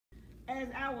as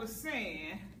I was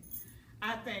saying,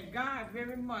 I thank God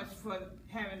very much for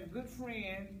having a good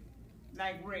friend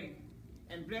like Ray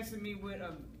and blessing me with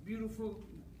a beautiful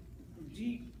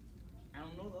Jeep. I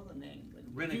don't know the other name. But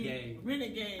Renegade. Jeep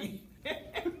Renegade.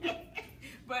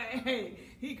 But hey,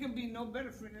 he can be no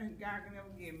better friend than God can ever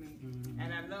give me. Mm-hmm.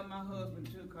 And I love my husband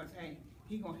too, because hey,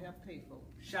 he gonna help pay for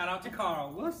it. Shout out to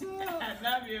Carl. What's up? I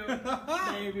love you,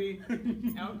 baby.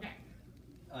 Okay.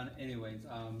 Anyways,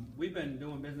 we've been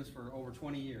doing business for over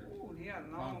 20 years. Oh, yeah,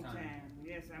 long time.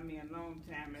 Yes, I mean a long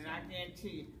time. And I guarantee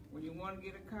you, when you want to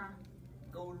get a car,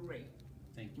 go to Ray.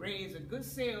 Thank you. Ray is a good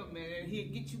salesman, and he'll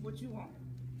get you what you want.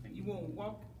 You won't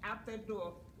walk out that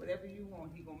door, whatever you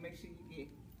want, he gonna make sure you get it.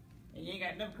 And you ain't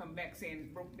got never come back saying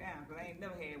it broke down, because I ain't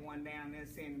never had one down there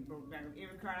saying it broke down.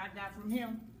 Every car I got from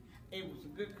him, it was a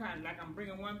good car. Like I'm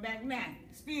bringing one back now,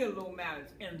 still low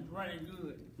mileage and running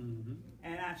good. Mm-hmm.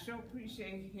 And I sure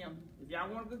appreciate him. If y'all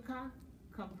want a good car,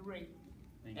 come to Ray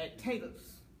at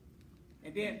Taylor's.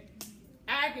 And then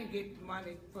I can get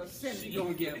money for sending you. She's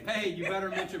gonna get paid. You better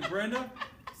mention Brenda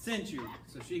sent you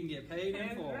so she can get paid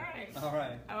in full. Right. All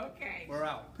right. Okay. We're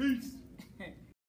out. Peace.